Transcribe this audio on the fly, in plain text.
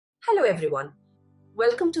Hello everyone,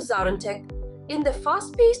 welcome to ZaranTech. In the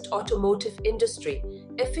fast-paced automotive industry,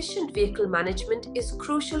 efficient vehicle management is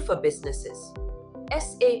crucial for businesses.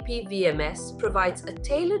 SAP VMS provides a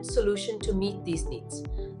tailored solution to meet these needs.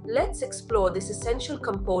 Let's explore this essential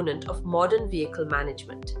component of modern vehicle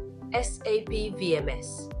management, SAP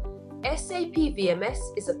VMS. SAP VMS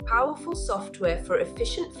is a powerful software for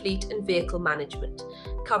efficient fleet and vehicle management,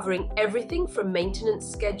 covering everything from maintenance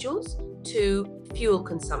schedules to fuel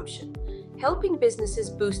consumption, helping businesses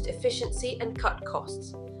boost efficiency and cut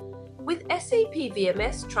costs. With SAP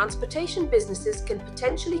VMS, transportation businesses can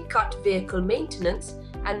potentially cut vehicle maintenance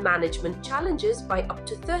and management challenges by up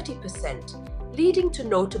to 30%, leading to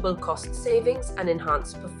notable cost savings and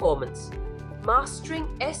enhanced performance. Mastering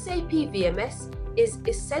SAP VMS is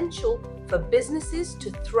essential for businesses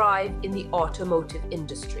to thrive in the automotive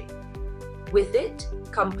industry. With it,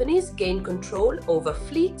 companies gain control over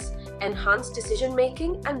fleets, enhance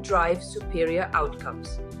decision-making, and drive superior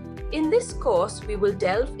outcomes. In this course, we will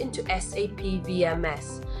delve into SAP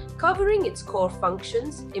VMS, covering its core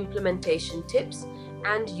functions, implementation tips,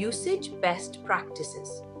 and usage best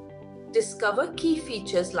practices. Discover key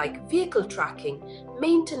features like vehicle tracking,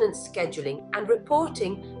 maintenance scheduling, and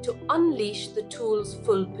reporting to unleash the tool's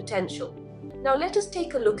full potential. Now let us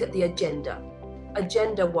take a look at the agenda.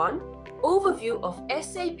 Agenda 1. Overview of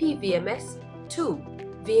SAP VMS. 2.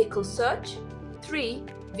 Vehicle search. 3.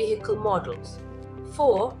 Vehicle models.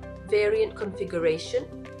 4. Variant configuration.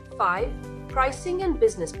 5. Pricing and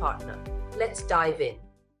business partner. Let's dive in.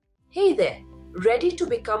 Hey there, ready to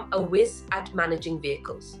become a whiz at managing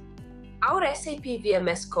vehicles? Our SAP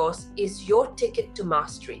VMS course is your ticket to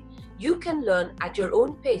mastery. You can learn at your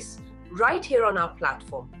own pace right here on our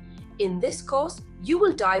platform. In this course, you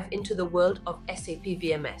will dive into the world of SAP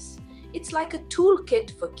VMS. It's like a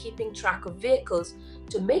toolkit for keeping track of vehicles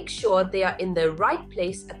to make sure they are in the right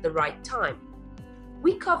place at the right time.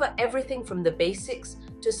 We cover everything from the basics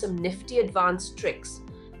to some nifty advanced tricks.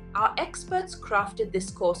 Our experts crafted this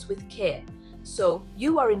course with care, so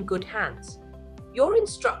you are in good hands. Your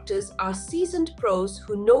instructors are seasoned pros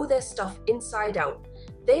who know their stuff inside out.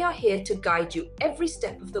 They are here to guide you every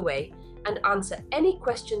step of the way and answer any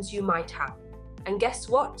questions you might have. And guess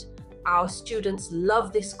what? Our students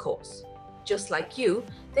love this course. Just like you,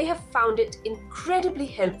 they have found it incredibly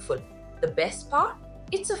helpful. The best part?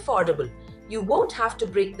 It's affordable. You won't have to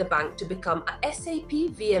break the bank to become a SAP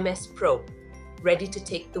VMS Pro. Ready to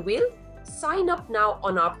take the wheel? Sign up now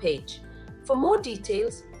on our page. For more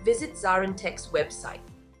details, visit ZaranTech's website.